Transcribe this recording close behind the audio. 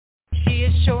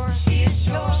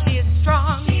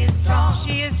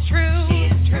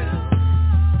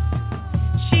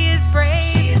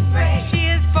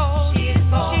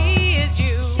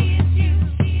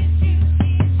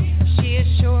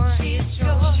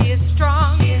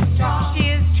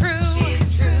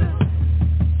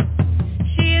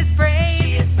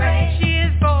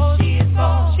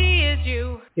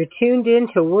tuned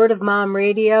in to Word of Mom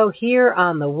Radio here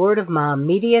on the Word of Mom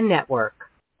Media Network.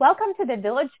 Welcome to the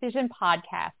Village Vision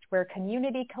podcast, where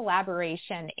community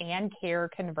collaboration and care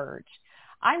converge.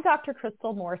 I'm Dr.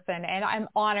 Crystal Morrison, and I'm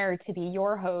honored to be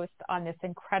your host on this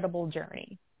incredible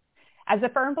journey. As a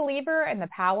firm believer in the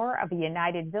power of a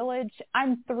united village,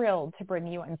 I'm thrilled to bring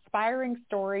you inspiring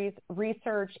stories,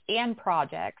 research, and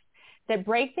projects that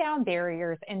break down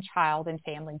barriers in child and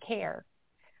family care.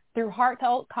 Through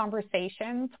heartfelt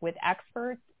conversations with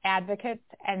experts, advocates,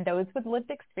 and those with lived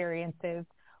experiences,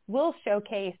 we'll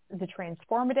showcase the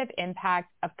transformative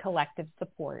impact of collective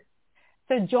support.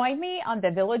 So join me on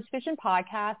the Village Vision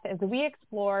podcast as we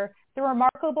explore the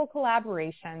remarkable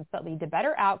collaborations that lead to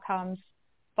better outcomes,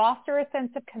 foster a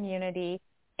sense of community,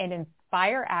 and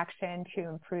inspire action to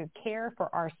improve care for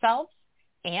ourselves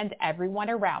and everyone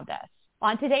around us.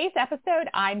 On today's episode,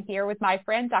 I'm here with my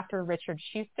friend, Dr. Richard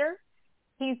Shuster.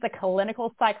 He's the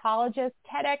clinical psychologist,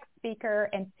 TEDx speaker,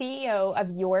 and CEO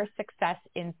of Your Success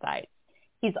Insights.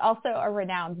 He's also a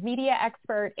renowned media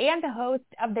expert and the host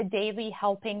of the Daily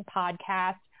Helping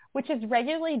podcast, which is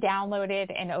regularly downloaded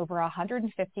in over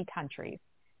 150 countries.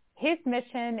 His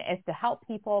mission is to help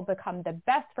people become the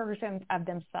best versions of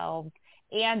themselves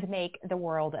and make the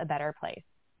world a better place.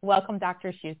 Welcome,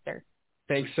 Dr. Shuster.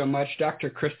 Thanks so much, Dr.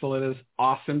 Crystal. It is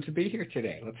awesome to be here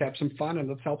today. Let's have some fun and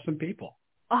let's help some people.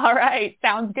 All right.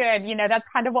 Sounds good. You know, that's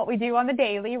kind of what we do on the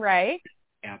daily, right?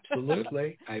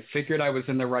 Absolutely. I figured I was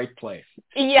in the right place.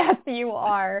 Yes, you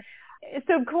are.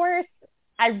 So, of course,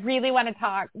 I really want to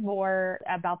talk more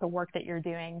about the work that you're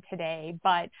doing today,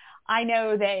 but I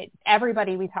know that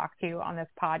everybody we talk to on this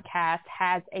podcast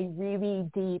has a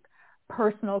really deep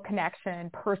personal connection,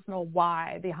 personal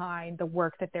why behind the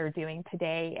work that they're doing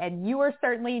today. And you are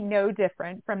certainly no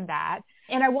different from that.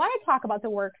 And I want to talk about the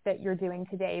work that you're doing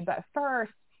today. But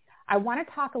first, I want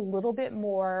to talk a little bit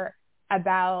more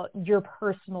about your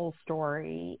personal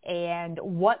story and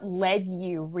what led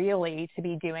you really to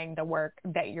be doing the work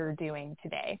that you're doing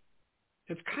today.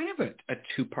 It's kind of a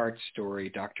two-part story,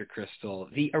 Dr. Crystal.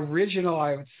 The original,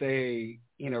 I would say,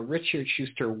 Richard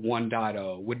Shuster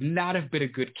 1.0 would not have been a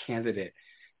good candidate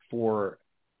for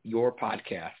your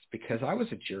podcast because I was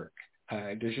a jerk.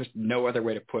 There's just no other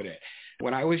way to put it.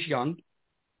 When I was young,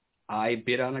 I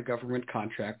bid on a government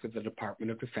contract with the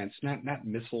Department of Defense, not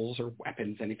missiles or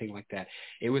weapons, anything like that.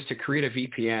 It was to create a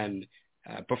VPN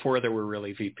before there were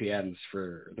really VPNs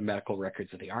for the medical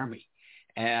records of the Army.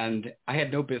 And I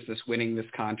had no business winning this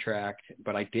contract,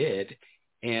 but I did.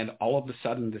 And all of a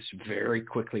sudden, this very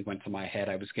quickly went to my head.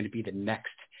 I was going to be the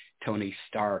next Tony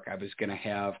Stark. I was going to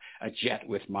have a jet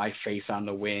with my face on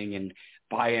the wing and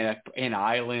buy an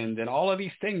island and all of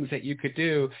these things that you could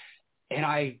do. And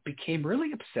I became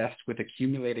really obsessed with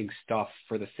accumulating stuff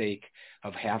for the sake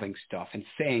of having stuff and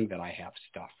saying that I have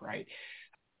stuff, right?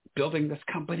 Building this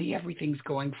company, everything's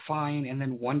going fine. And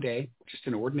then one day, just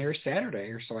an ordinary Saturday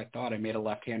or so, I thought I made a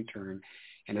left-hand turn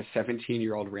and a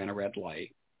 17-year-old ran a red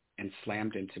light and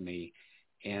slammed into me.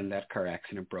 And that car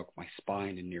accident broke my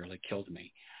spine and nearly killed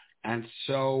me. And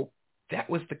so that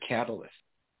was the catalyst.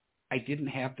 I didn't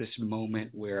have this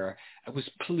moment where I was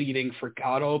pleading for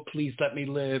God, oh, please let me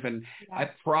live. And I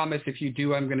promise if you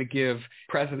do, I'm going to give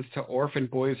presents to orphan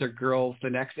boys or girls the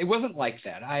next. It wasn't like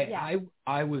that.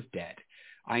 I was dead.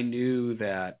 I knew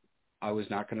that I was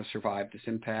not going to survive this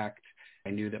impact. I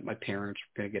knew that my parents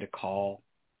were going to get a call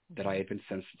that I had been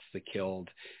senselessly killed.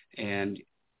 And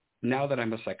now that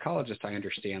I'm a psychologist, I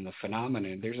understand the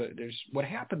phenomenon. There's what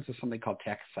happens is something called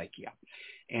tachypsychia.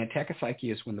 And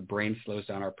tachypsychia is when the brain slows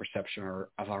down our perception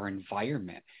of our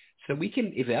environment so we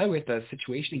can evaluate the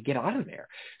situation and get out of there.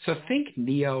 So think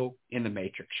Neo in the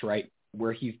Matrix, right,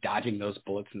 where he's dodging those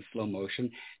bullets in slow motion.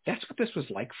 That's what this was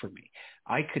like for me.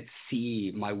 I could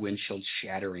see my windshield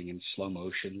shattering in slow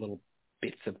motion, little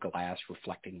bits of glass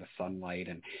reflecting the sunlight,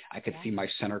 and I could see my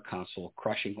center console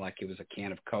crushing like it was a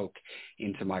can of Coke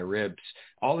into my ribs,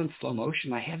 all in slow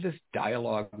motion. I had this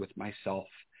dialogue with myself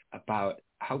about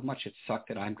how much it sucked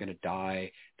that I'm going to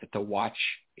die, that the watch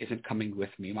isn't coming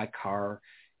with me, my car,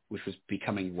 which was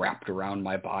becoming wrapped around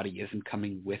my body, isn't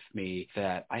coming with me,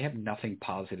 that I have nothing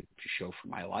positive to show for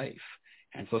my life.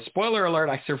 And so, spoiler alert,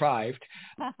 I survived,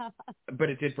 but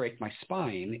it did break my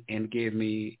spine and gave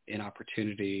me an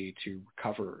opportunity to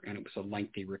recover, and it was a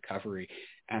lengthy recovery.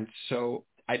 And so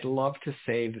I'd love to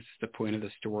say this is the point of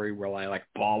the story where I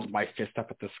balled my fist up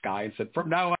at the sky and said, from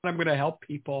now on, I'm going to help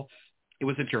people. It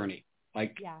was a journey,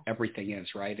 everything is,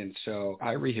 right? And so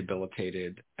I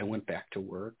rehabilitated. I went back to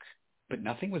work, but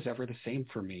nothing was ever the same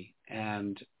for me.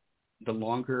 And the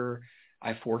longer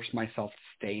I forced myself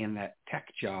to stay in that tech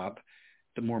job,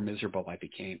 the more miserable I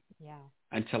became. Yeah.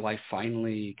 until I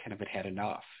finally kind of had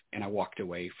enough. And I walked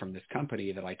away from this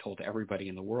company that I told everybody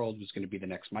in the world was going to be the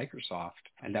next Microsoft.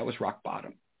 And that was rock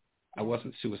bottom. I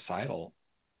wasn't suicidal,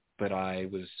 but I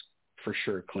was for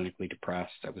sure clinically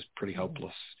depressed. I was pretty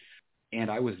hopeless. And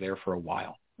I was there for a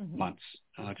while, months,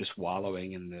 just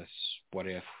wallowing in this, what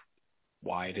if,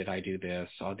 why did I do this,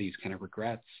 all these kind of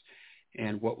regrets.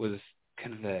 And what was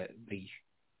kind of the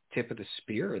tip of the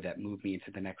spear that moved me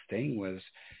into the next thing was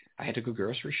I had to go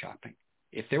grocery shopping.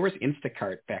 If there was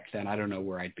Instacart back then, I don't know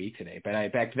where I'd be today.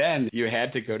 But back then, you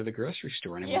had to go to the grocery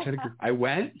store. And I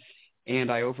went, and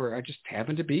I just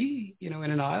happened to be, in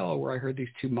an aisle where I heard these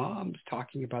two moms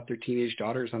talking about their teenage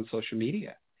daughters on social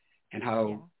media and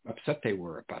how upset they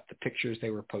were about the pictures they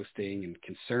were posting and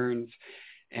concerns.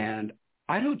 And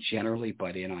I don't generally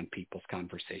butt in on people's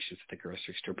conversations at the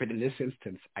grocery store, but in this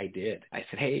instance, I did. I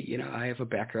said, hey, I have a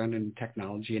background in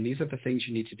technology, and these are the things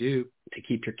you need to do to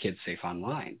keep your kids safe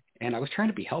online. And I was trying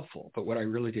to be helpful, but what I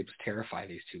really did was terrify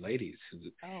these two ladies who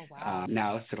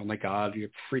now said, oh, my God, you're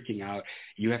freaking out.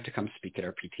 You have to come speak at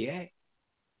our PTA.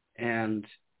 And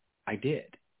I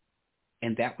did.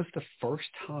 And that was the first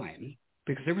time,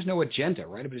 because there was no agenda,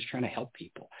 right? I was just trying to help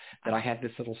people, that I had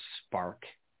this little spark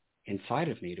inside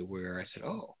of me to where I said,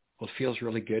 oh, well, it feels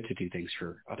really good to do things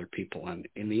for other people. And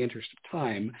in the interest of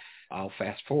time, I'll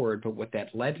fast forward. But what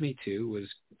that led me to was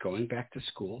going back to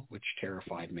school, which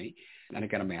terrified me. And I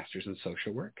got a master's in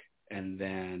social work. And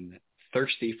then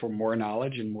thirsty for more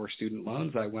knowledge and more student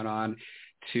loans, I went on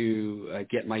to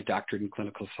get my doctorate in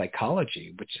clinical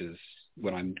psychology, which is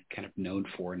what I'm kind of known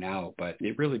for now. But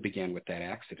it really began with that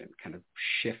accident, kind of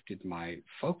shifted my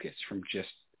focus from just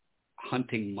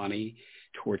hunting money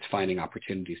towards finding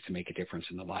opportunities to make a difference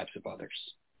in the lives of others.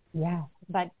 Yeah,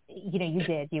 but you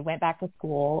did. You went back to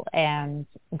school and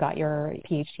got your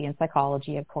PhD in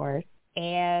psychology, of course,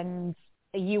 and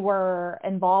you were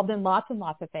involved in lots and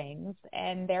lots of things.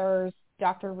 And there's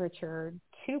Dr. Richard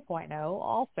 2.0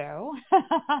 also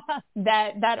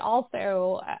that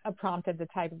also prompted the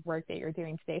type of work that you're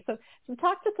doing today. So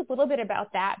talk to us a little bit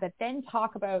about that, but then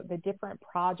talk about the different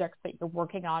projects that you're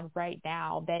working on right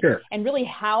now and really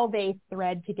how they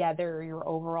thread together your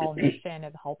overall mission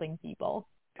of helping people.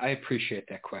 I appreciate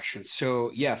that question.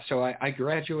 So I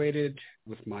graduated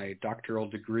with my doctoral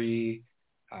degree.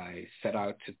 I set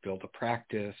out to build a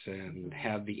practice and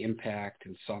have the impact,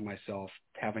 and saw myself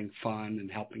having fun and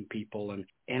helping people.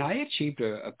 And I achieved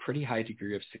a pretty high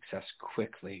degree of success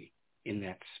quickly in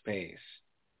that space.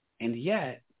 And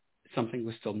yet something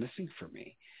was still missing for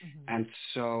me. And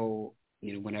so,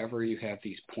 whenever you have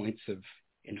these points of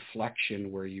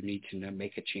inflection where you need to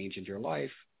make a change in your life,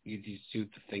 you do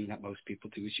the thing that most people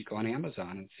do, is you go on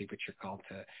Amazon and see what you're called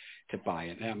to buy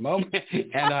in that moment.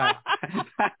 And I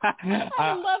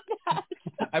love that.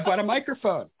 I bought a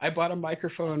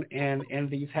microphone and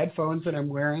these headphones that I'm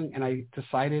wearing, and I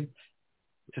decided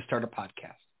to start a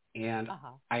podcast. And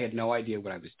I had no idea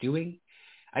what I was doing.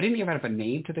 I didn't even have a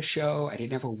name to the show. I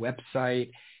didn't have a website.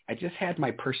 I just had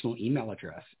my personal email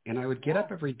address. And I would get up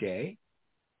every day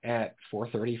at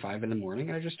 4:35 in the morning,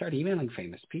 and I just start emailing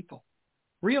famous people.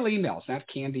 Real emails, not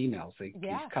canned emails, these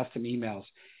custom emails.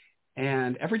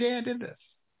 And every day I did this.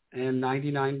 And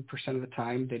 99% of the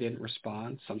time they didn't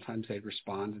respond. Sometimes they'd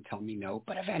respond and tell me no.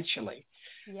 But eventually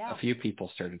a few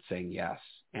people started saying yes.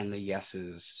 And the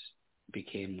yeses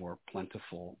became more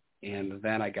plentiful. And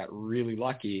then I got really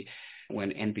lucky when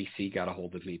NBC got a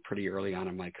hold of me pretty early on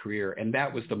in my career. And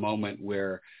that was the moment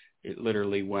where it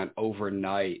literally went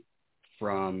overnight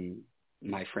from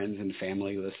my friends and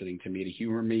family listening to me to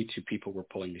humor me to people were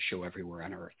pulling the show everywhere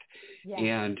on earth.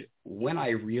 And when I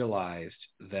realized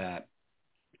that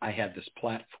I had this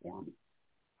platform,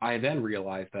 I then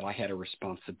realized that I had a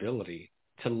responsibility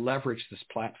to leverage this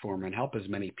platform and help as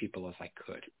many people as I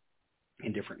could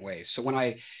in different ways. So when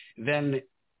I then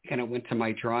kind of went to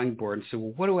my drawing board and said,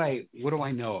 well, what do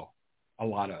I know a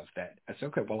lot of? That I said,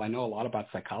 okay, well, I know a lot about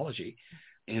psychology.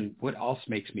 And what else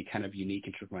makes me kind of unique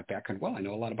in terms of my background? Well, I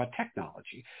know a lot about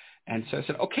technology. And so I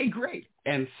said, okay, great.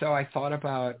 And so I thought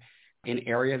about an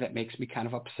area that makes me kind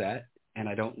of upset and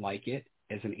I don't like it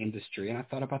as an industry. And I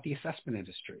thought about the assessment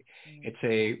industry. It's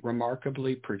a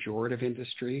remarkably pejorative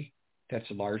industry that's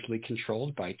largely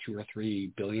controlled by $2 or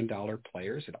 $3 billion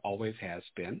players. It always has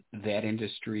been. That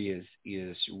industry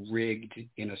is rigged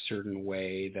in a certain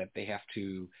way that they have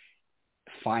to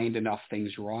find enough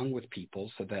things wrong with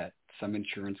people so that some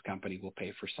insurance company will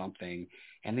pay for something.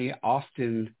 And they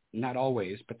often, not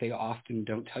always, but they often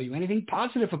don't tell you anything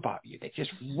positive about you. They just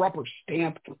rubber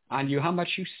stamp on you how much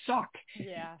you suck.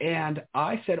 And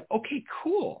I said, okay,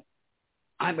 cool.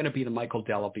 I'm going to be the Michael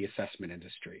Dell of the assessment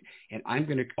industry, and I'm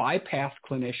going to bypass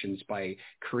clinicians by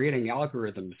creating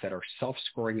algorithms that are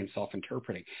self-scoring and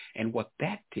self-interpreting. And what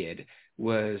that did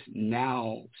was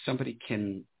now somebody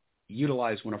can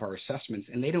utilize one of our assessments,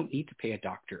 and they don't need to pay a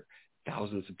doctor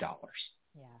thousands of dollars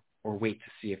or wait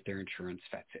to see if their insurance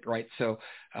vets it, right? So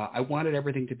I wanted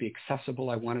everything to be accessible.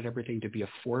 I wanted everything to be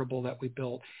affordable that we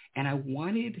built, and I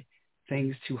wanted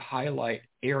things to highlight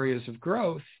areas of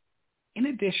growth in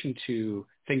addition to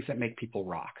things that make people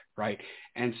rock, right?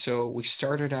 And so we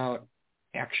started out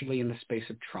actually in the space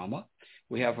of trauma.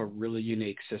 We have a really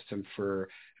unique system for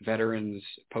veterans,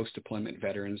 post-deployment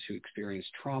veterans who experience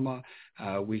trauma.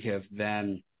 We have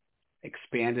then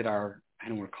expanded our, I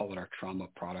don't want to call it our trauma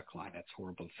product line, that's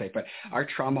horrible to say, but our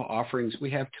trauma offerings, we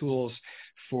have tools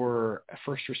for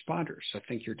first responders. So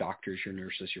think your doctors, your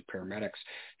nurses, your paramedics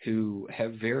who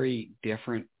have very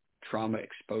different trauma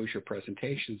exposure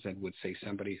presentations than would say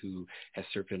somebody who has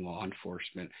served in law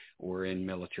enforcement or in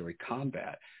military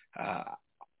combat.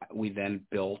 We then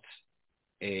built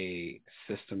a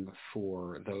system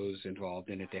for those involved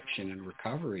in addiction and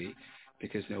recovery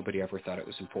because nobody ever thought it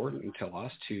was important until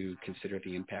us to consider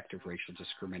the impact of racial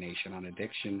discrimination on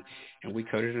addiction. And we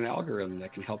coded an algorithm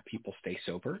that can help people stay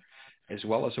sober as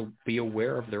well as be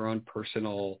aware of their own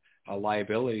personal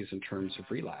liabilities in terms of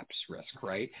relapse risk,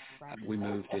 right? We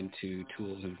moved into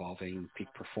tools involving peak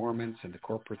performance in the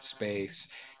corporate space,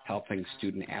 helping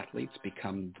student athletes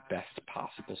become the best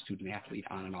possible student athlete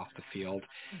on and off the field.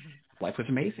 Life was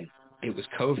amazing. It was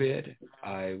COVID.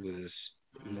 I was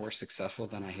more successful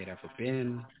than I had ever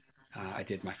been. I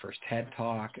did my first TED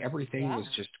Talk. Everything was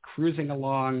just cruising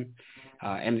along.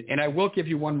 And I will give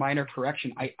you one minor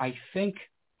correction. I think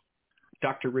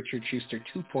Dr. Richard Shuster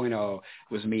 2.0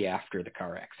 was me after the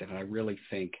car accident. I really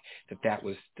think that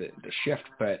was the shift.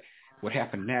 But what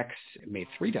happened next made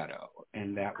 3.0,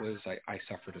 and that was I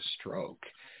suffered a stroke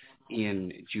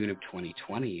in June of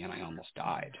 2020, and I almost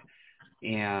died.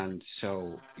 And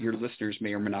so your listeners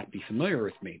may or may not be familiar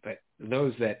with me, but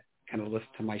those that kind of listen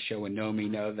to my show and know me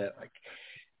know that like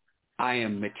I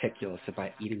am meticulous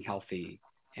about eating healthy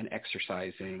and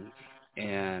exercising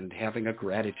and having a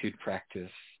gratitude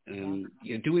practice and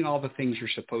doing all the things you're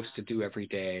supposed to do every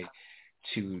day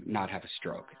to not have a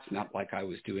stroke. It's not like I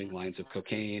was doing lines of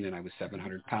cocaine and I was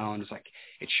 700 pounds. Like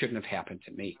it shouldn't have happened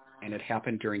to me. And it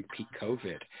happened during peak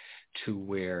COVID to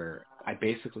where I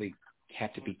basically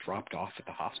had to be dropped off at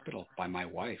the hospital by my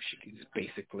wife. She just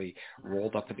basically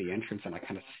rolled up at the entrance and I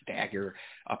kind of stagger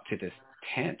up to this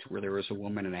tent where there was a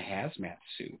woman in a hazmat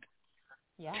suit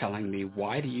telling me,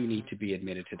 why do you need to be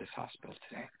admitted to this hospital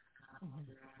today?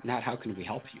 Not how can we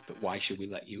help you, but why should we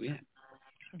let you in?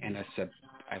 And I said,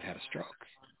 I've had a stroke.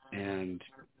 And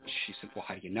she said, well,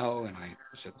 how do you know? And I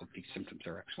said, well, these symptoms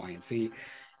are X, Y, and Z.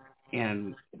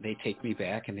 And they take me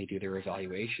back and they do their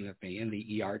evaluation of me. And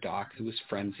the ER doc, who was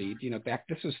frenzied,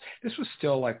 this was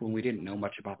still like when we didn't know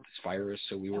much about this virus,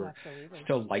 so we were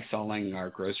still Lysoling our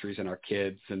groceries and our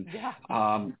kids. And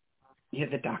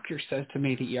the doctor says to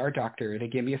me, the ER doctor, they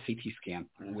gave me a CT scan,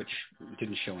 which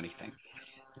didn't show anything.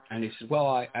 And he says,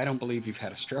 well, I don't believe you've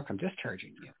had a stroke. I'm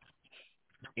discharging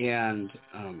you. And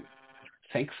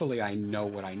thankfully, I know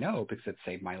what I know because it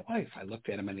saved my life. I looked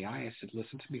at him in the eye. I said,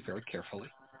 listen to me very carefully.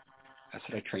 I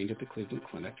said, I trained at the Cleveland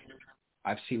Clinic.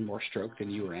 I've seen more stroke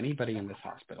than you or anybody in this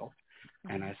hospital.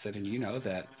 And I said, and you know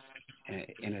that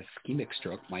an ischemic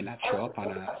stroke might not show up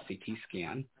on a CT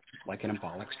scan like an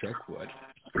embolic stroke would.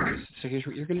 So here's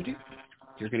what you're going to do.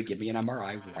 You're going to give me an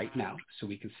MRI right now so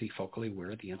we can see focally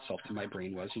where the insult to my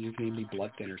brain was, and you're going to give me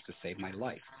blood thinners to save my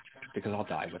life because I'll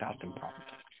die without them probably.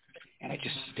 And I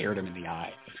just stared him in the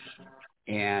eye.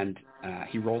 And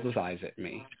he rolled his eyes at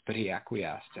me, but he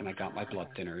acquiesced, and I got my blood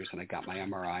thinners, and I got my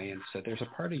MRI. And so there's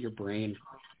a part of your brain,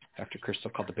 Dr. Crystal,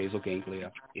 called the basal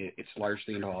ganglia. It's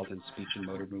largely involved in speech and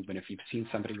motor movement. If you've seen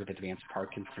somebody with advanced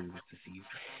Parkinson's disease,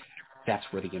 that's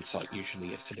where the insult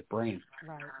usually is to the brain.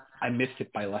 Right. I missed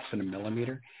it by less than a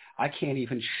millimeter. I can't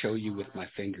even show you with my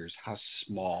fingers how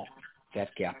small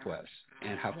that gap was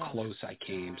and how close I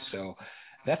came. So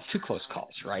that's two close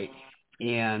calls, right?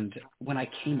 And when I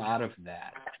came out of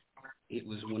that, it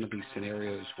was one of these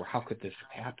scenarios where how could this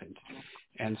have happened?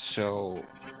 And so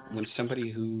when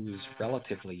somebody who's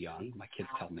relatively young, my kids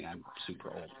tell me I'm super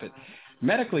old, but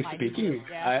medically speaking,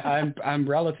 I'm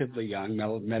relatively young,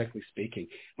 medically speaking.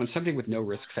 When somebody with no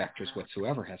risk factors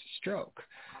whatsoever has a stroke,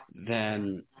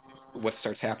 then what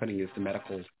starts happening is the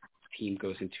medical team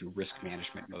goes into risk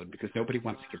management mode because nobody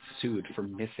wants to get sued for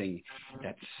missing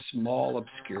that small,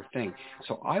 obscure thing.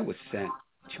 So I was sent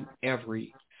to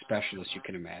every specialist you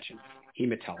can imagine: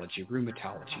 hematology,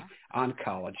 rheumatology,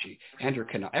 oncology,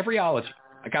 endocrinology, every ology.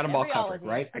 I got them all covered,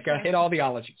 right? I got to hit all the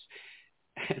ologies.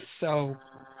 So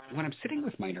when I'm sitting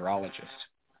with my neurologist,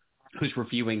 who's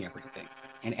reviewing everything,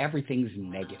 and everything's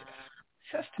negative,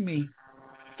 says to me,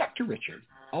 Dr. Richard,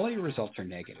 all your results are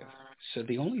negative. So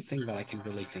the only thing that I can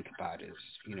really think about is,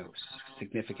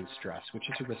 significant stress, which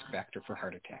is a risk factor for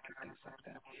heart attack and things like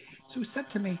that. So he said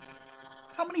to me,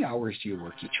 how many hours do you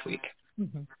work each week?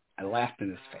 Mm-hmm. I laughed in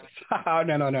his face. Oh,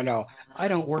 no. I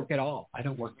don't work at all. He I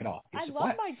said, love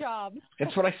what? my job.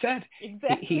 That's what I said.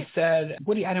 Exactly. He said,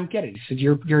 I don't get it. He said,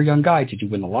 you're a young guy. Did you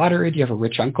win the lottery? Do you have a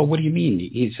rich uncle? What do you mean?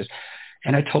 He says,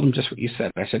 and I told him just what you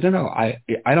said. I said, no, I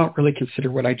don't really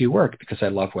consider what I do work because I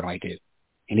love what I do.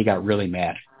 And he got really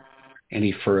mad. And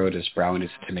he furrowed his brow and he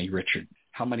said to me, Richard,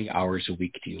 how many hours a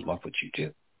week do you love what you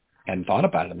do? And thought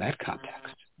about it in that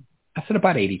context. I said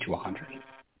about 80 to 100.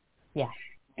 Yeah.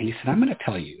 And he said, I'm going to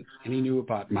tell you. And he knew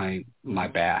about my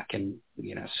back. And,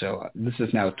 so this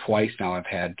is now twice now I've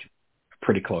had a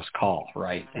pretty close call,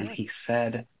 right? And he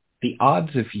said, the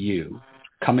odds of you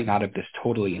coming out of this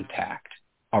totally intact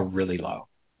are really low.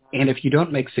 And if you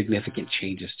don't make significant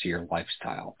changes to your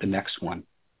lifestyle, the next one,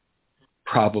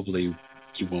 probably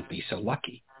you won't be so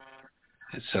lucky.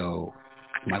 And so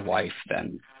my wife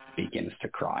then begins to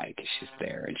cry because she's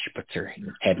there and she puts her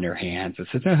head in her hands and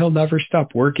says, no, he'll never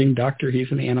stop working, doctor.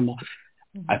 He's an animal.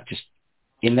 Mm-hmm. I've just,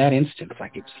 in that instant,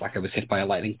 it's like I was hit by a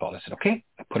lightning bolt. I said, okay.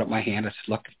 I put up my hand. I said,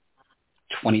 look,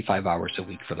 25 hours a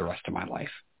week for the rest of my life.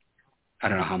 I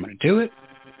don't know how I'm going to do it.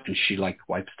 And she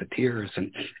wipes the tears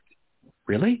and,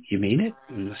 really? You mean it?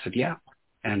 And I said, yeah.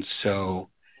 And so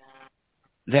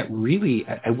that really,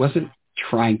 I wasn't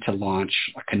trying to launch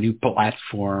a new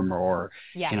platform or,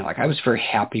 I was very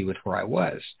happy with where I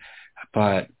was.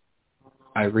 But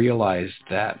I realized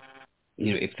that,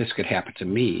 if this could happen to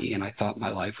me, and I thought my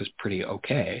life was pretty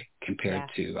okay compared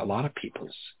to a lot of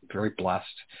people's, very blessed.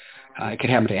 It could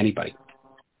happen to anybody.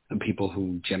 And people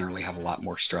who generally have a lot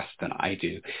more stress than I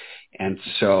do. And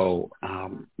so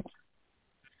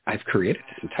I've created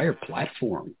this entire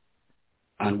platform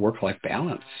on work-life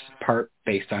balance, part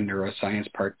based on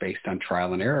neuroscience, part based on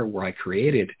trial and error, where I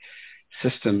created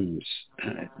systems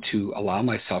to allow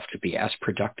myself to be as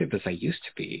productive as I used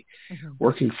to be,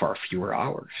 working far fewer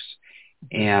hours.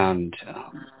 And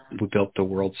we built the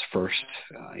world's first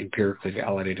empirically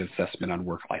validated assessment on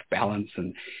work-life balance.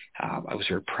 And I was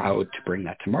very proud to bring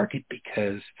that to market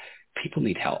because people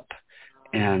need help.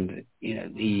 And,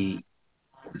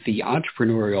 the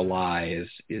entrepreneurial lie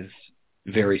is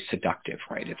very seductive,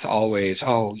 right? It's always, if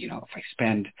I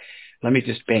spend, let me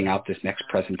just bang out this next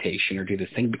presentation or do this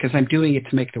thing because I'm doing it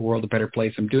to make the world a better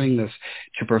place. I'm doing this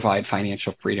to provide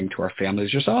financial freedom to our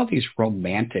families. There's all these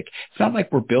romantic, it's not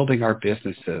like we're building our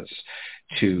businesses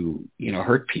to,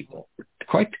 hurt people.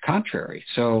 Quite the contrary.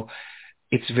 So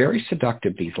it's very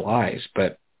seductive, these lies,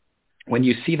 but when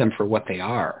you see them for what they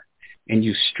are and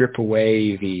you strip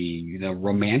away the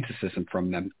romanticism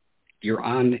from them, you're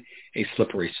on a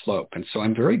slippery slope. And so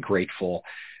I'm very grateful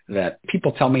that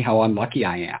people tell me how unlucky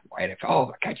I am, right? If,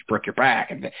 God, you broke your back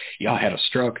and you all had a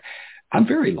stroke. I'm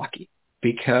very lucky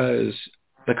because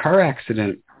the car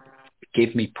accident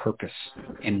gave me purpose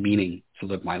and meaning to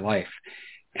live my life.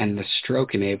 And the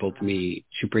stroke enabled me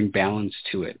to bring balance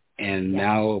to it. And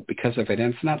now because of it,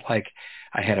 and it's not like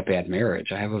I had a bad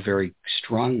marriage. I have a very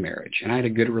strong marriage and I had a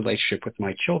good relationship with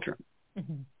my children,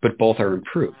 but both are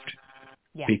improved.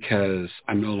 Yeah. Because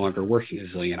I'm no longer working a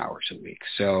zillion hours a week.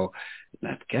 So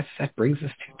I guess that brings us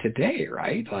to today,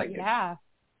 right?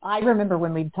 I remember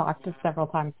when we've talked several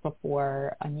times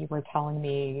before and you were telling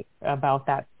me about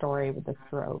that story with the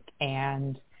stroke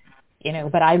and,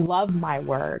 but I love my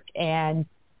work and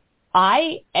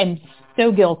I am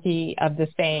so guilty of the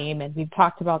same. And we've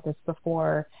talked about this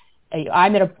before.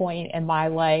 I'm at a point in my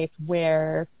life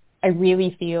where I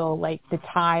really feel like the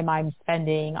time I'm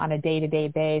spending on a day-to-day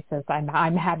basis,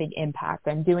 I'm having impact.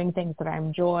 I'm doing things that I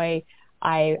enjoy.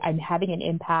 I'm having an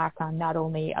impact on not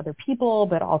only other people,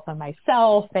 but also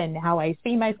myself and how I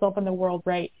see myself in the world,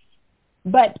 right?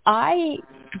 But I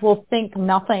will think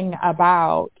nothing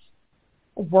about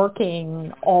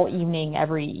working all evening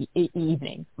every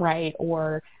evening, right?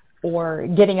 Or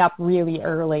getting up really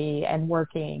early and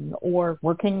working or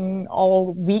working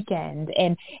all weekend.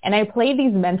 And I play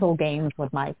these mental games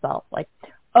with myself. Like,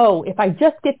 if I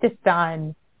just get this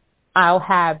done, I'll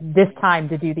have this time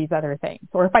to do these other things.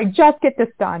 Or if I just get this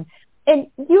done. And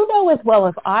you know as well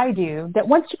as I do that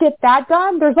once you get that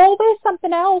done, there's always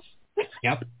something else.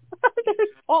 Yep. There's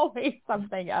always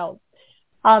something else.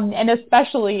 And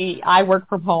especially I work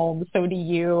from home. So do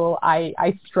you.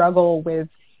 I struggle with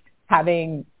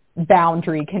having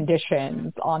boundary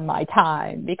conditions on my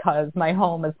time because my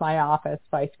home is my office,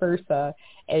 vice versa.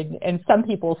 And some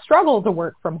people struggle to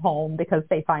work from home because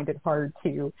they find it hard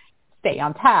to stay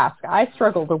on task. I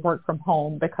struggle to work from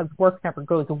home because work never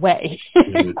goes away.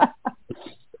 Mm-hmm.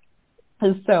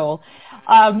 So,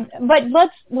 but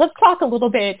let's talk a little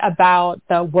bit about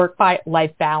the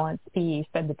work-life balance piece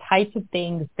and the types of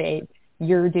things that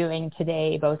you're doing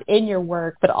today, both in your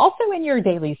work, but also in your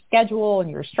daily schedule and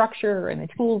your structure and the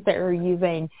tools that you're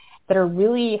using that are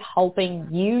really helping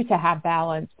you to have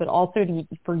balance, but also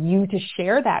for you to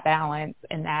share that balance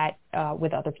and that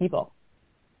with other people.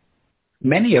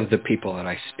 Many of the people that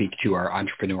I speak to are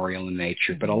entrepreneurial in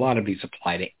nature, but a lot of these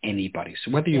apply to anybody.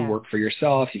 So whether you work for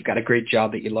yourself, you've got a great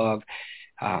job that you love,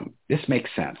 this makes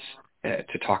sense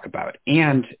to talk about.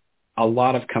 And a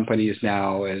lot of companies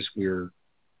now, as we're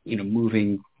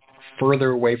moving further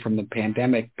away from the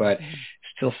pandemic, but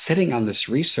still sitting on this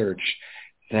research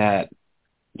that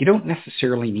you don't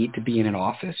necessarily need to be in an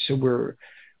office. So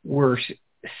we're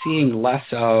seeing less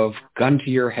of gun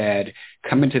to your head,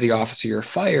 come into the office or you're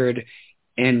fired,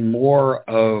 and more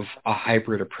of a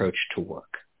hybrid approach to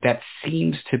work. That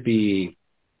seems to be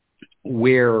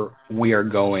where we are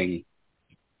going.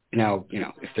 Now,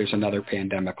 if there's another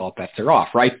pandemic, all bets are off,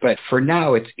 right? But for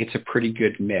now, it's a pretty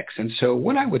good mix. And so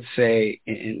what I would say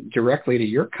directly to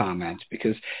your comment,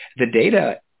 because the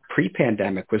data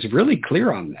pre-pandemic was really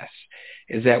clear on this,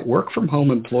 is that work from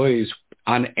home employees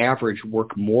on average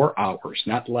work more hours,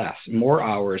 not less, more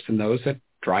hours than those that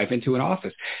drive into an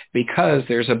office because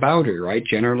there's a boundary, right?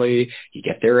 Generally, you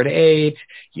get there at 8,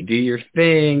 you do your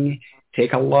thing,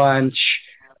 take a lunch,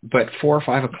 but 4 or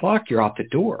 5 o'clock, you're out the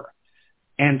door.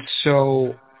 And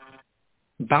so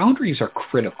boundaries are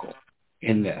critical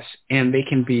in this, and they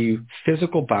can be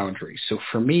physical boundaries. So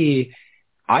for me,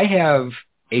 I have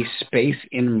a space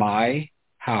in my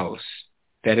house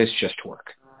that is just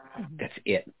work. That's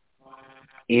it.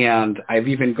 And I've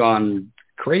even gone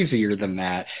crazier than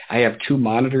that. I have 2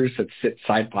 monitors that sit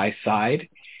side by side.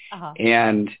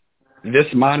 And this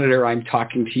monitor I'm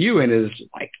talking to you in is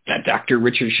like that Dr.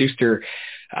 Richard Shuster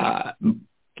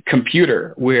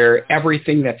computer, where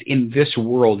everything that's in this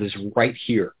world is right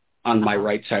here on my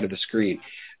right side of the screen.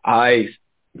 I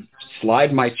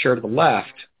slide my chair to the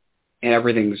left, and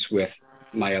everything's with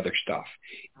my other stuff.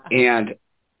 And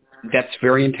that's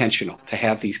very intentional to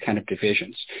have these kind of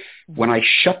divisions. When I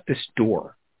shut this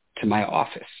door to my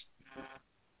office,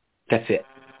 that's it.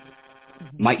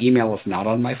 My email is not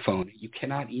on my phone. You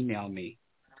cannot email me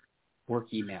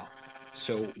work email.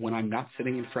 So when I'm not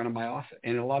sitting in front of my office,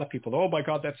 and a lot of people, oh my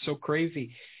God, that's so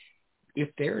crazy. If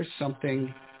there's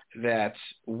something that's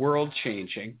world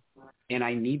changing and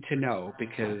I need to know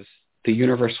because the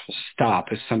universe will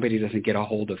stop if somebody doesn't get a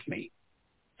hold of me,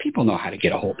 people know how to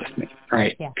get a hold of me,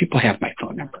 right? Yeah. People have my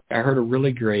phone number. I heard a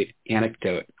really great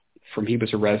anecdote from, he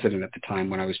was a resident at the time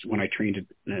when I trained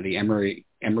at the Emory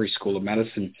School of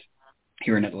Medicine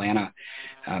here in Atlanta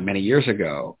many years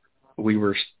ago. We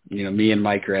were, me and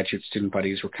my graduate student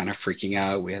buddies were kind of freaking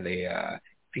out. We had I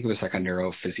think it was like a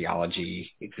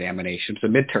neurophysiology examination. It was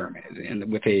a midterm,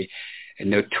 and with a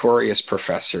notorious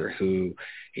professor who,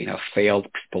 failed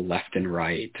people left and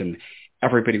right, and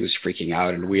everybody was freaking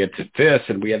out, and we had this,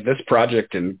 and we had this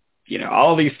project, and,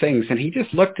 all these things. And he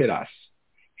just looked at us,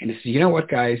 and he said, you know what,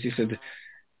 guys? He said,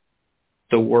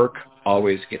 the work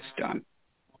always gets done.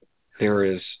 There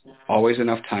is always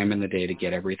enough time in the day to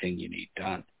get everything you need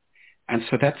done. And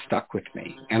so that stuck with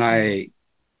me. And I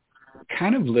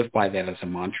kind of live by that as a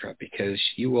mantra, because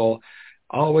you will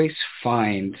always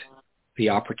find the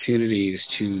opportunities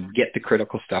to get the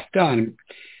critical stuff done,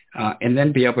 and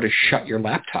then be able to shut your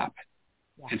laptop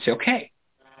and say, okay,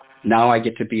 now I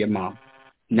get to be a mom.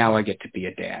 Now I get to be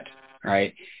a dad,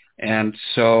 right? And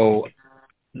so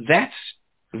that's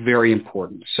very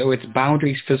important. So it's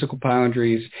boundaries, physical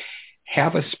boundaries.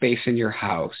 Have a space in your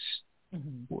house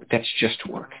that's just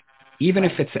work. Even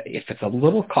if it's a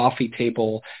little coffee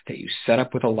table that you set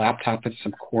up with a laptop in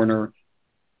some corner,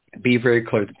 be very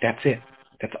clear that that's it.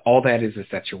 That's all that is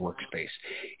that's your workspace.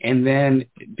 And then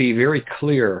be very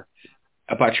clear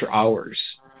about your hours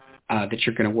that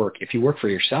you're going to work. If you work for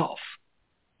yourself,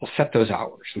 well, set those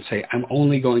hours and say, I'm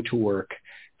only going to work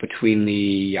between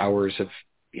the hours of,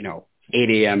 8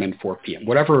 a.m. and 4 p.m.,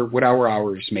 whatever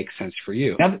hours make sense for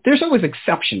you. Now, there's always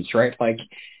exceptions, right? Like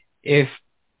if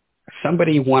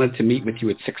somebody wanted to meet with you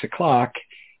at 6 o'clock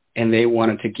and they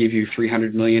wanted to give you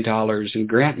 $300 million in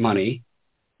grant money,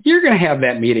 you're going to have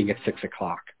that meeting at 6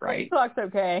 o'clock, right? That's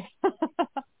okay.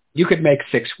 You could make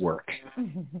 6 work,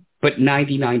 but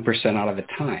 99% out of the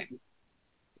time,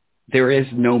 there is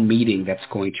no meeting that's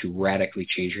going to radically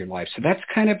change your life. So that's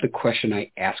kind of the question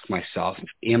I ask myself.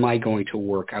 Am I going to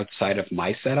work outside of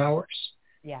my set hours?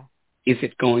 Yeah. Is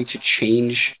it going to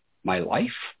change my life,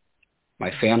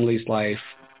 my family's life,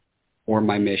 or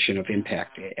my mission of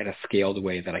impact at a scaled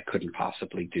way that I couldn't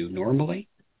possibly do normally?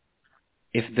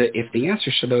 If the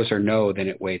answers to those are no, then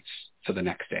it waits for the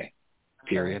next day,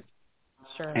 period.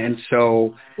 Sure. And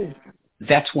so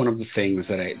that's one of the things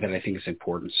that I think is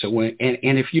important. So and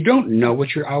if you don't know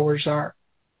what your hours are,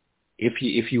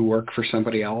 if you work for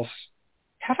somebody else,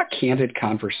 have a candid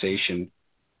conversation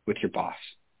with your boss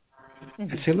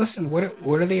and say, listen, what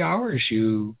are the hours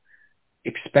you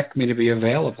expect me to be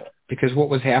available? Because what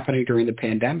was happening during the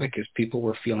pandemic is people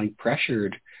were feeling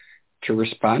pressured to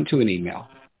respond to an email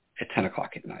at 10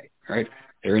 o'clock at night, right?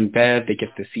 They're in bed, they get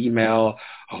this email,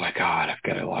 oh my God, I've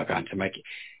got to log on to my...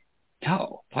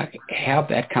 No, have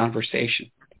that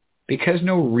conversation, because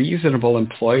no reasonable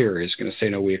employer is going to say,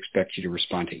 no, we expect you to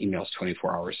respond to emails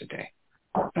 24 hours a day.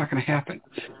 It's not going to happen.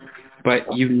 But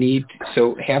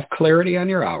so have clarity on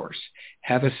your hours,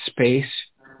 have a space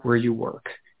where you work.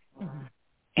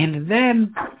 And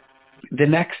then the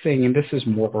next thing, and this is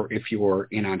more if you're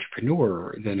an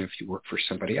entrepreneur than if you work for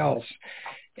somebody else,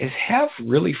 is have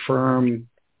really firm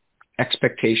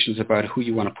expectations about who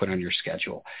you want to put on your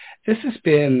schedule. This has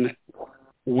been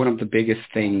one of the biggest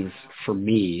things for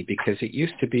me, because it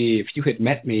used to be if you had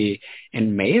met me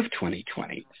in May of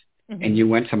 2020 and you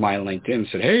went to my LinkedIn and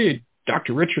said, hey,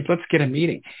 Dr. Richards, let's get a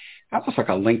meeting. I was like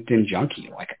a LinkedIn junkie.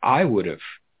 Like I would have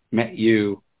met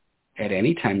you at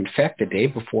any time. In fact, the day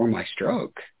before my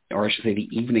stroke, or I should say the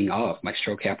evening of, my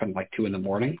stroke happened like 2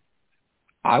 a.m.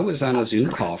 I was on a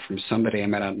Zoom call from somebody I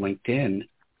met on LinkedIn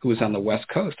who was on the West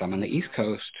Coast. I'm on the East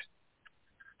Coast.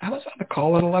 I was on the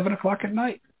call at 11 o'clock at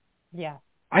night. Yeah.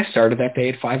 I started that day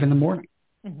at 5 a.m.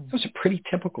 That was pretty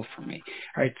typical for me.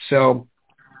 All right. So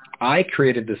I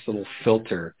created this little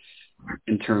filter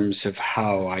in terms of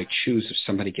how I choose if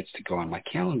somebody gets to go on my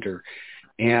calendar.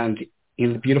 And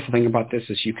the beautiful thing about this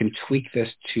is you can tweak this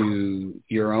to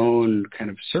your own kind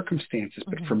of circumstances.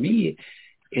 But for me,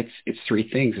 it's 3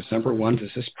 things. It's number 1, does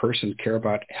this person care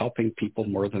about helping people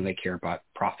more than they care about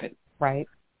profit? Right.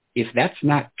 If that's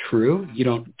not true, you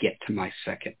don't get to my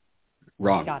second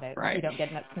rung. Got it. Right? You don't get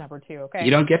to number 2. Okay.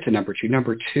 You don't get to number 2.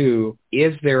 Number 2,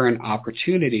 is there an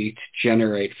opportunity to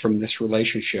generate from this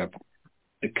relationship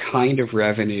the kind of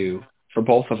revenue for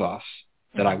both of us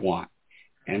that I want?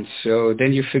 And so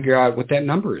then you figure out what that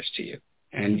number is to you.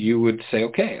 And you would say,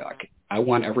 okay, like I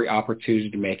want every opportunity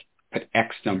to put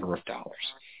X number of dollars.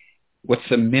 What's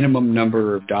the minimum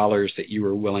number of dollars that you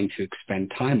are willing to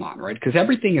expend time on, right? Because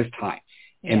everything is time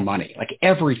and money, like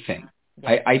everything.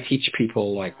 Yeah. I teach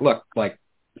people look,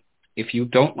 if you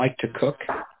don't like to cook,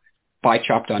 buy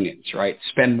chopped onions, right?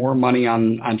 Spend more money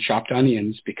on chopped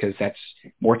onions because that's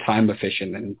more time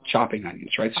efficient than chopping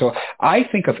onions, right? So I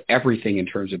think of everything in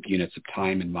terms of units of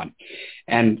time and money.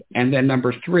 And then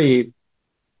number 3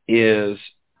 is,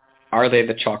 are they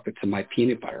the chocolate to my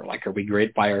peanut butter? Like, are we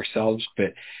great by ourselves,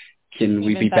 but can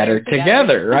we be better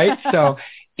together, right? So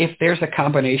if there's a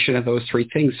combination of those 3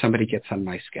 things, somebody gets on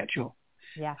my schedule.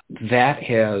 Yeah. That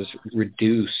has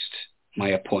reduced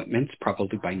my appointments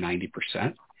probably by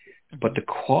 90%. But the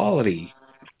quality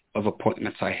of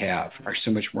appointments I have are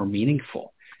so much more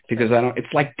meaningful because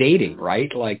it's like dating,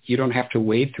 right? Like you don't have to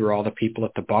wade through all the people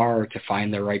at the bar to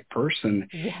find the right person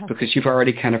because you've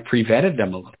already kind of pre-vetted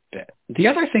them a little bit. The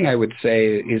other thing I would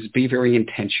say is be very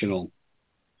intentional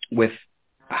with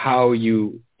how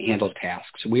you handle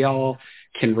tasks. We all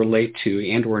can relate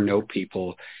to and or know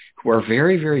people who are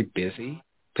very, very busy,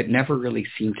 but never really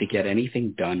seem to get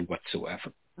anything done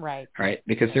whatsoever. Right. Right.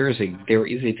 Because there is a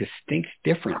distinct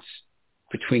difference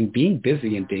between being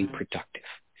busy and being productive.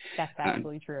 That's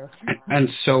absolutely true. And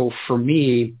so for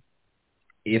me,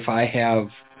 if I have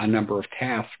a number of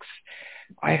tasks,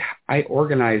 I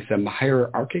organize them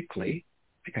hierarchically.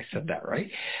 I think I said that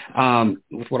right.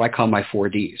 With what I call my 4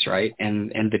 Ds, right?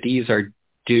 And the Ds are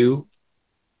do,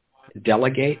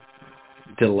 delegate,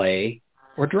 delay,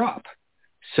 or drop.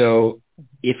 So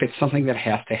if it's something that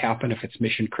has to happen, if it's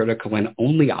mission critical and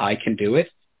only I can do it,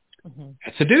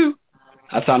 that's a do.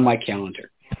 That's on my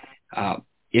calendar.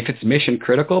 If it's mission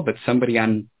critical, but somebody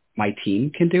on my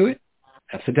team can do it,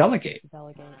 that's a delegate.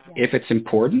 If it's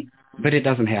important, but it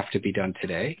doesn't have to be done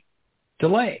today,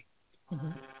 delay.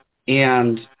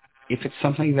 And if it's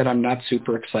something that I'm not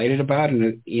super excited about,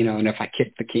 and if I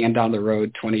kick the can down the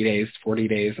road 20 days, 40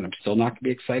 days, and I'm still not going to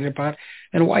be excited about it,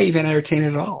 then why even entertain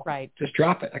it at all? Right. Just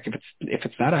drop it. Like if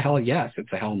it's not a hell yes,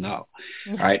 it's a hell no.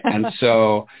 Right. And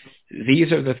so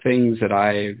these are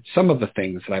some of the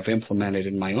things that I've implemented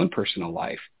in my own personal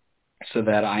life so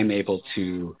that I'm able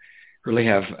to really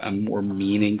have a more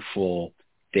meaningful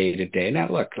day-to-day. Now,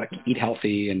 look, like eat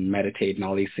healthy and meditate and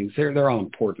all these things, they're all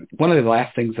important. One of the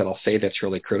last things that I'll say that's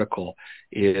really critical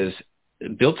is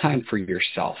build time for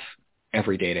yourself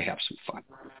every day to have some fun,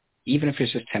 even if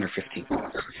it's just 10 or 15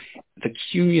 minutes. The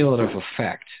cumulative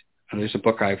effect, and there's a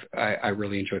book I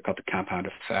really enjoy called The Compound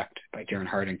Effect by Darren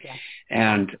Harding. Yeah.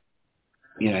 And,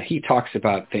 he talks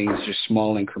about things, just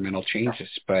small incremental changes,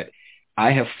 but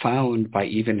I have found by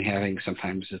even having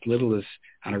sometimes as little as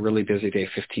on a really busy day,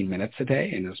 15 minutes a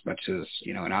day, and as much as,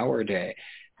 an hour a day,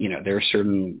 there are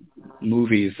certain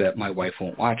movies that my wife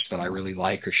won't watch that I really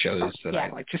like, or shows that I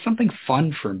like, just something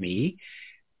fun for me.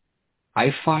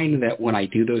 I find that when I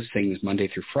do those things Monday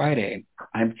through Friday,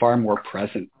 I'm far more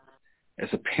present as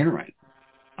a parent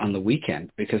on the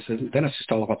weekend, because then it's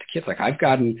just all about the kids. Like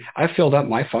I've filled up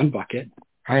my fun bucket,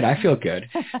 right? I feel good.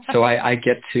 So I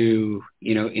get to,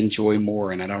 enjoy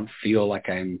more, and I don't feel like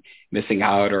I'm missing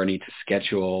out or need to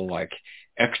schedule like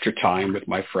extra time with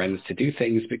my friends to do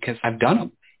things, because I've done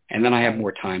them. And then I have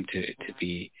more time to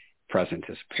be present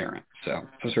as a parent. So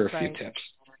those are a few tips.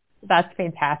 That's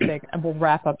fantastic. And we'll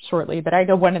wrap up shortly. But I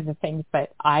know one of the things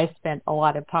that I spent a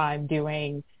lot of time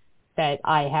doing that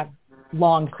I have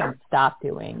long since stopped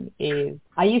doing is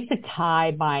I used to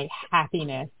tie my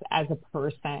happiness as a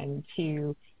person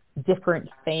to different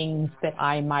things that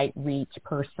I might reach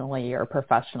personally or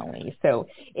professionally. So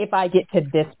if I get to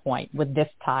this point with this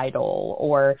title,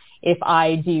 or if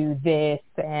I do this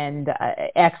and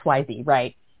XYZ,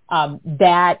 right?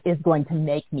 That is going to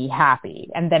make me happy.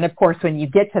 And then, of course, when you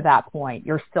get to that point,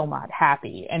 you're still not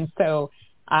happy. And so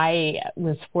I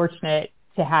was fortunate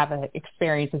to have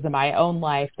experiences in my own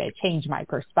life that changed my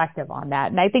perspective on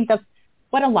that. And I think that's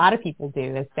what a lot of people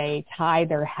do, is they tie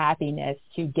their happiness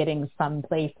to getting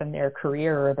someplace in their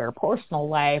career or their personal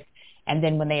life. And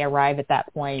then when they arrive at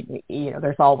that point,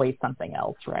 there's always something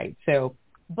else, right?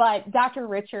 But Dr.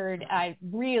 Richard, I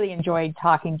really enjoyed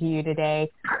talking to you today.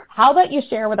 How about you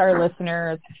share with our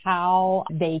listeners how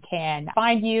they can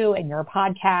find you and your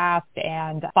podcast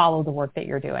and follow the work that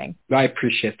you're doing? I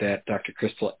appreciate that, Dr.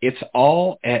 Crystal. It's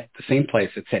all at the same place.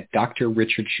 It's at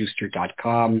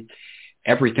drrichardshuster.com.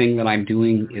 Everything that I'm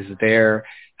doing is there.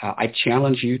 I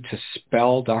challenge you to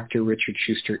spell Dr. Richard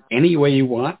Shuster any way you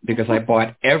want, because I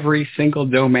bought every single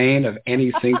domain of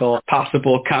any single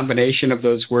possible combination of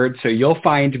those words. So you'll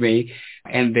find me,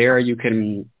 and there you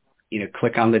can,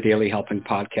 click on the Daily Helping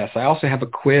Podcast. I also have a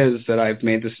quiz that I've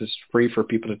made. This is free for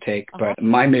people to take, but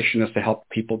my mission is to help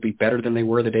people be better than they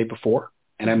were the day before.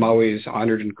 And I'm always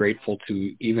honored and grateful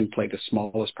to even play the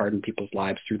smallest part in people's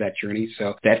lives through that journey.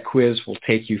 So that quiz will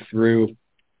take you through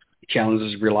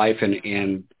challenges of your life,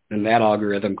 and that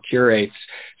algorithm curates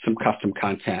some custom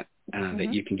content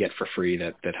that you can get for free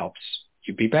that helps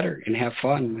you be better and have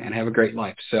fun and have a great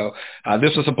life. So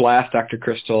this was a blast, Dr.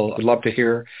 Crystal. I'd love to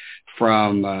hear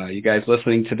from you guys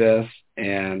listening to this,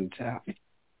 and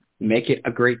make it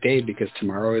a great day, because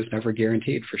tomorrow is never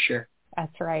guaranteed, for sure.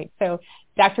 That's right. So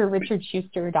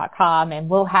drrichardshuster.com, and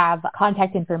we'll have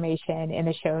contact information in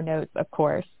the show notes, of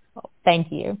course.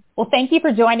 Thank you. Well, thank you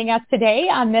for joining us today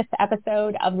on this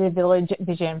episode of the Village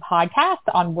Vision podcast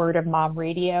on Word of Mom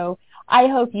Radio. I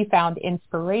hope you found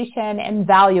inspiration and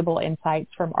valuable insights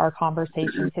from our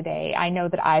conversation today. I know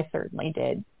that I certainly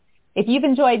did. If you've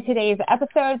enjoyed today's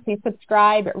episode, please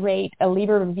subscribe, rate, leave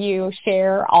a review,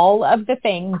 share, all of the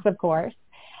things, of course.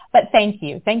 But thank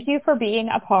you. Thank you for being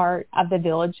a part of the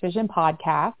Village Vision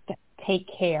podcast. Take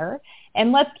care,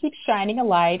 and let's keep shining a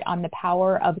light on the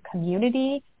power of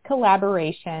community,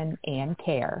 collaboration, and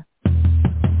care.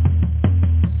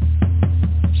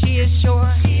 She is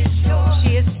sure, she is strong,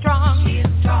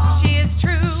 she is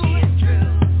true.